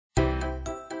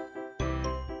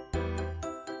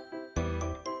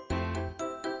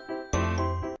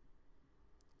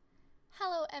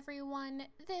everyone,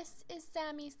 this is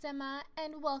SamiSima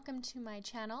and welcome to my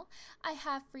channel. I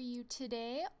have for you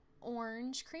today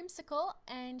Miss Creamsicle,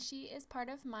 and she is part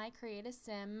of my CAS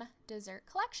Dessert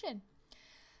Collection.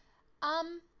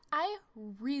 I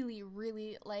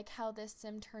really like how this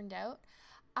sim turned out.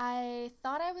 I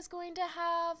thought I was going to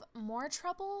have more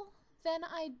trouble than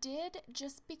I did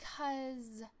just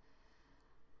because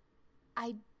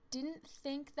I didn't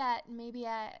think that maybe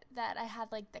I had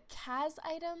like the CAS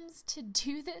items to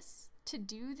do this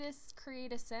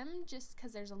create a sim, just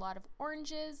because there's a lot of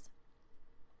oranges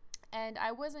and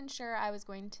I wasn't sure I was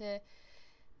going to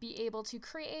be able to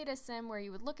create a sim where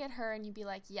you would look at her and you'd be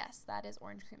like, yes, that is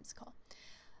Miss Creamsicle.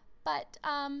 But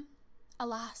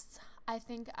alas, I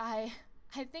think I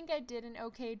did an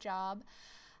okay job.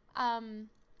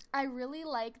 I really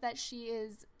like that she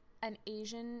is an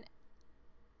Asian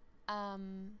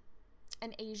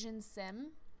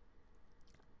sim.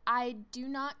 I do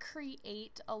not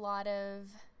create a lot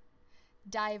of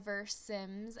diverse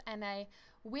sims, and I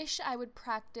wish I would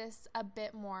practice a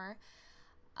bit more.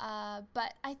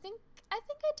 But I think I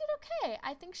did okay.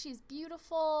 I think she's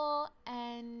beautiful,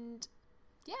 and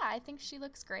yeah, I think she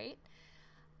looks great.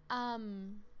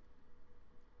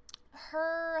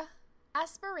 Her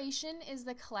aspiration is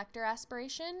the collector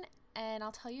aspiration, and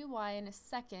I'll tell you why in a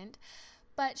second.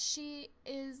 But she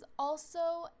is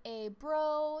also a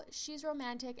bro, she's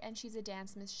romantic, and she's a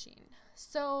dance machine.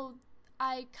 So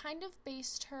I kind of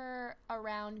based her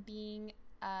around being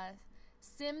a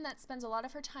sim that spends a lot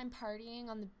of her time partying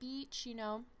on the beach, you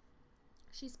know.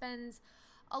 She spends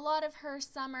a lot of her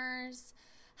summers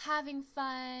having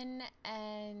fun,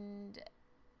 and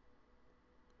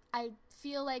I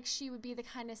feel like she would be the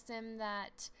kind of sim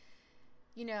that,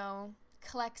 you know,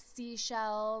 collects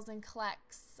seashells and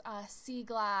collects sea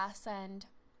glass and,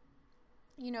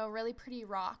 you know, really pretty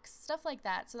rocks, stuff like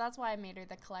that. So that's why I made her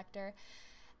the collector.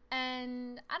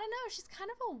 And I don't know, she's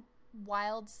kind of a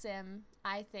wild sim,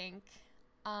 I think.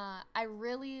 I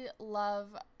really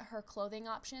love her clothing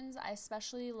options. I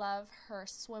especially love her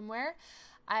swimwear.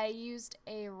 I used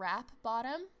a wrap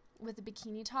bottom with a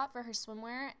bikini top for her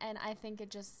swimwear, and I think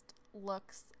it just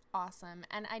looks awesome.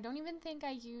 And I don't even think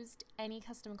I used any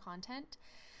custom content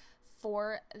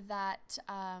for that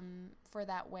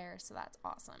wear, so that's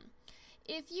awesome.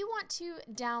 If you want to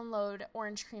download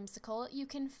Miss Creamsicle, you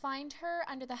can find her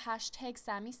under the hashtag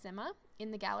SamiSima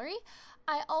in the gallery.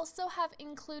 I also have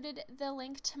included the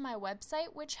link to my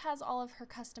website, which has all of her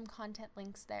custom content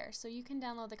links there. So you can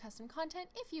download the custom content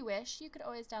if you wish. You could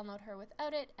always download her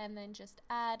without it and then just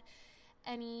add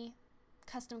any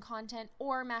custom content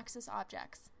or Maxis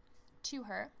objects to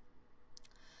her.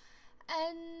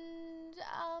 And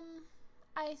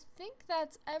I think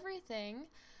that's everything.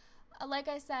 Like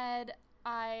I said,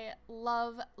 I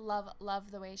love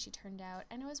the way she turned out,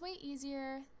 and it was way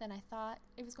easier than I thought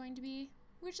it was going to be,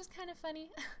 which is kind of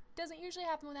funny. Doesn't usually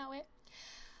happen that way.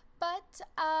 But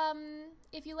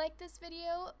if you like this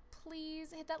video,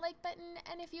 please hit that like button,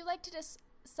 and if you like to just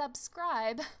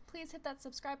subscribe, please hit that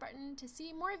subscribe button to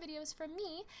see more videos from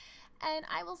me, and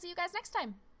I will see you guys next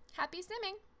time. Happy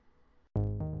simming!